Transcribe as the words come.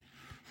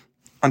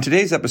On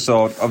today's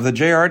episode of the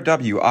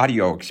JRW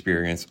audio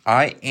experience,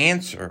 I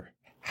answer,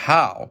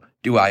 how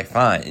do I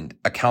find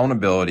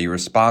accountability,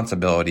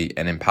 responsibility,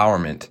 and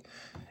empowerment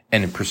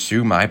and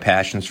pursue my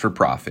passions for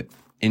profit?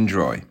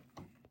 Enjoy.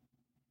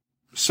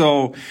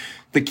 So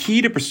the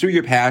key to pursue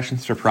your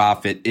passions for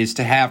profit is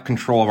to have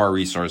control of our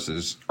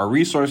resources. Our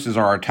resources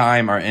are our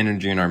time, our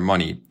energy, and our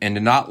money, and to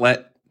not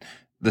let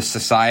the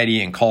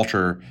society and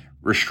culture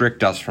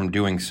restrict us from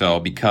doing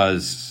so,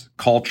 because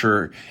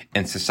culture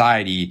and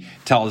society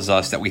tells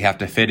us that we have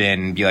to fit in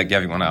and be like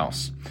everyone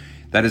else.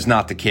 That is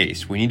not the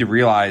case. We need to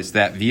realize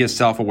that via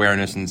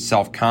self-awareness and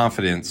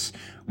self-confidence,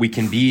 we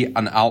can be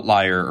an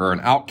outlier or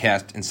an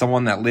outcast and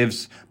someone that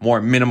lives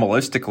more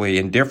minimalistically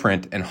and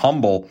different and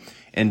humble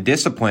and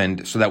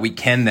disciplined, so that we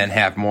can then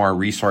have more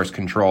resource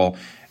control.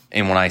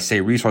 And when I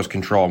say resource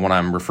control, what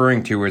I'm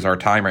referring to is our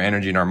time, our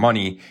energy, and our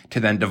money, to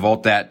then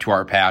devote that to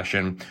our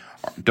passion,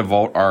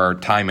 devote our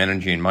time,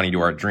 energy, and money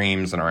to our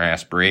dreams and our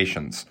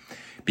aspirations.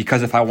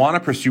 Because if I want to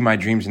pursue my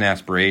dreams and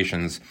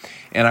aspirations,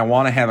 and I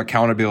want to have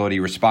accountability,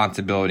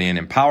 responsibility, and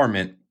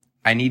empowerment,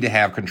 I need to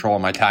have control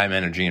of my time,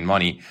 energy, and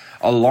money.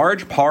 A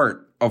large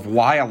part of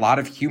why a lot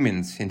of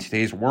humans in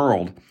today's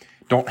world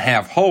don't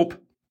have hope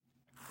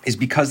is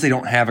because they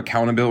don't have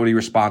accountability,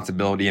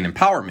 responsibility, and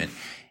empowerment.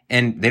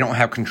 And they don't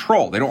have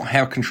control. They don't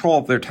have control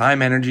of their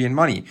time, energy, and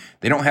money.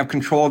 They don't have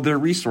control of their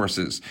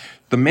resources.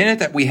 The minute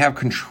that we have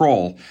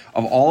control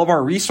of all of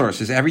our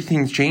resources,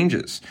 everything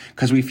changes,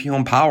 because we feel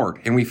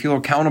empowered and we feel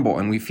accountable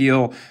and we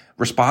feel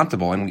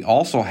responsible. And we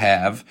also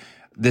have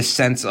this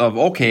sense of,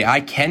 okay,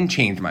 I can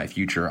change my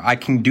future. I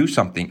can do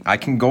something. I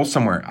can go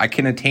somewhere. I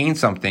can attain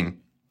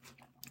something.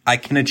 I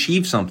can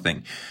achieve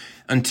something.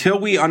 Until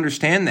we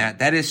understand that,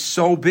 that is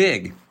so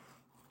big.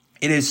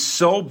 It is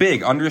so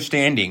big,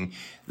 understanding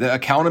the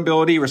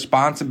accountability,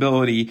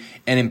 responsibility,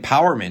 and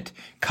empowerment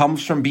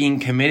comes from being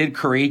committed,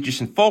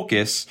 courageous, and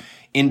focused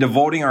in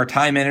devoting our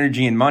time,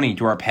 energy, and money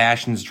to our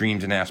passions,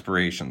 dreams, and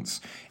aspirations.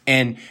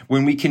 And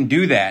when we can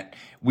do that,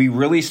 we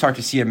really start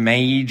to see a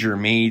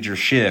major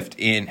shift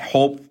in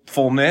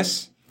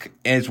hopefulness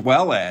as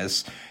well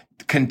as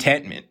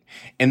contentment.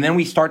 And then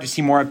we start to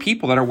see more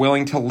people that are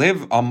willing to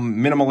live a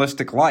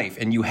minimalistic life.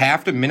 And you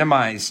have to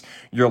minimize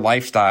your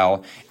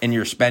lifestyle and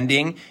your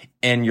spending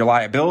and your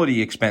liability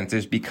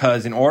expenses,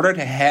 because in order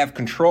to have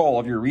control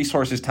of your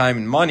resources, time,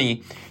 and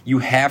money, you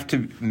have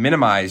to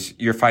minimize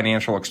your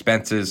financial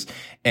expenses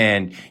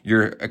and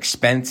your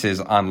expenses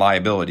on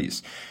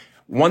liabilities.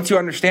 Once you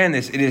understand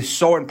this, it is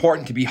so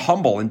important to be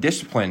humble and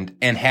disciplined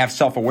and have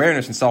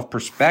self-awareness and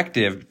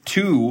self-perspective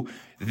to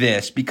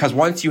this, because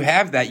once you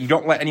have that, you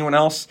don't let anyone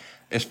else,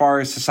 as far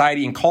as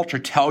society and culture,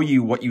 tell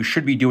you what you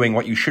should be doing,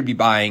 what you should be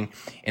buying,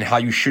 and how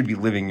you should be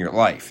living your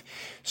life.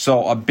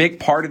 So a big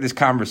part of this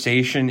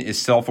conversation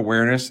is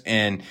self-awareness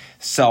and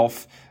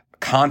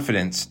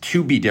self-confidence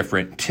to be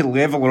different, to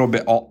live a little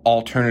bit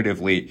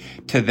alternatively,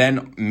 to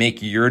then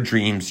make your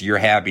dreams, your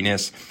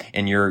happiness,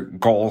 and your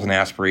goals and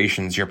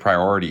aspirations your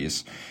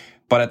priorities.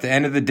 But at the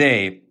end of the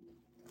day,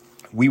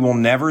 we will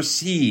never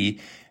see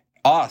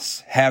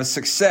us have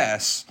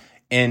success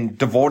in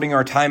devoting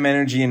our time,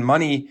 energy, and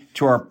money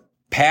to our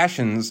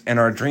passions and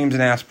our dreams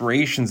and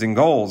aspirations and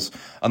goals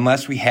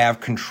unless we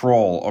have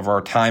control of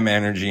our time,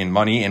 energy, and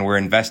money, and we're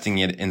investing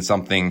it in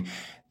something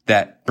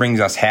that brings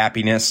us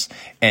happiness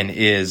and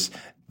is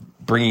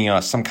bringing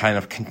us some kind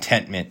of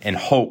contentment and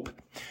hope.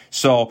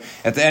 So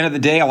at the end of the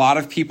day, a lot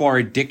of people are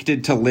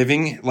addicted to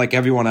living like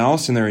everyone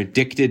else, and they're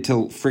addicted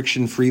to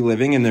friction-free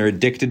living, and they're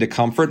addicted to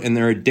comfort, and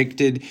they're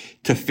addicted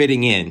to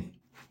fitting in,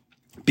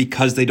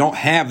 because they don't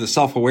have the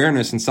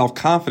self-awareness and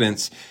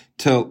self-confidence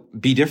to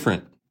be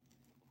different.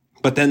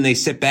 But then they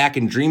sit back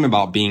and dream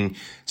about being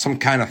some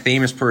kind of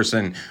famous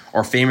person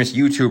or famous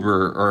YouTuber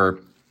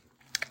or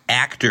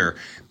actor.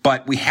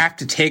 But we have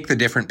to take the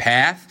different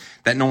path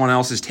that no one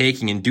else is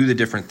taking and do the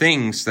different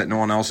things that no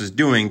one else is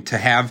doing to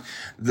have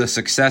the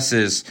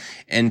successes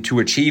and to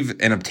achieve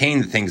and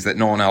obtain the things that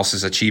no one else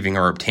is achieving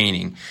or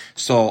obtaining.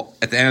 So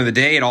at the end of the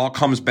day, it all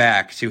comes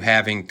back to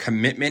having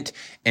commitment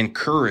and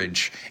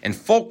courage and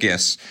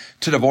focus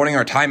to devoting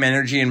our time,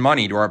 energy, and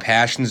money to our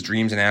passions,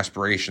 dreams, and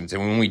aspirations.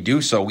 And when we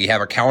do so, we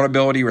have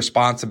accountability,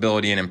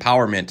 responsibility, and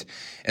empowerment,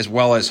 as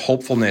well as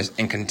hopefulness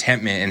and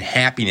contentment and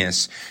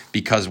happiness,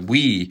 because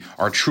we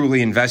are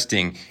truly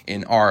investing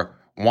in our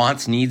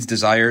wants, needs,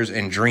 desires,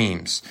 and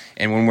dreams.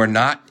 And when we're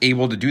not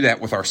able to do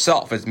that with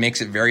ourselves, it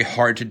makes it very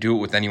hard to do it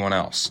with anyone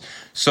else.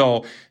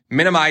 So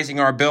minimizing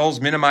our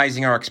bills,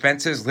 minimizing our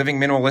expenses, living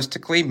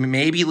minimalistically,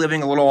 maybe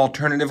living a little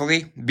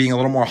alternatively, being a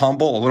little more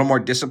humble, a little more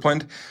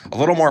disciplined, a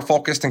little more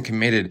focused and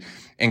committed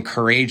and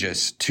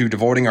courageous to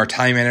devoting our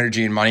time,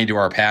 energy, and money to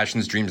our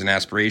passions, dreams, and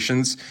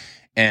aspirations,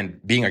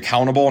 and being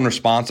accountable and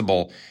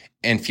responsible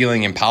and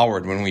feeling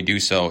empowered when we do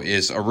so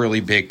is a really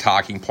big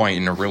talking point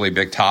and a really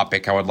big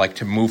topic I would like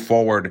to move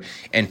forward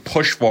and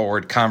push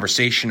forward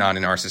conversation on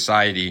in our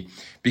society,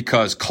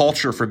 because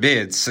culture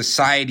forbids,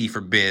 society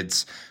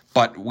forbids,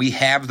 but we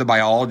have the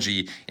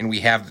biology and we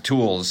have the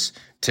tools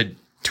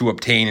to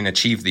obtain and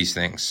achieve these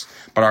things.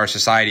 But our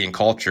society and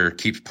culture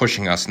keeps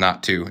pushing us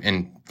not to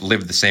and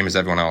live the same as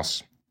everyone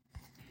else.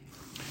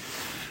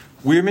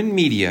 Women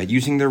Media,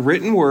 using the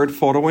written word,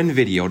 photo, and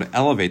video to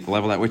elevate the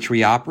level at which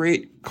we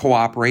operate,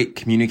 cooperate,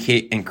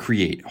 communicate, and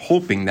create,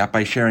 hoping that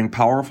by sharing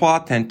powerful,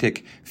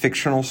 authentic,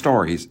 fictional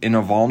stories in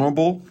a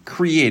vulnerable,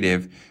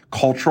 creative,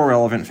 cultural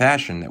relevant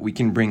fashion, that we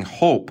can bring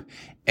hope,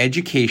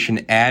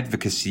 education,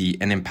 advocacy,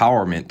 and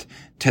empowerment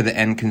to the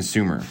end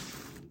consumer.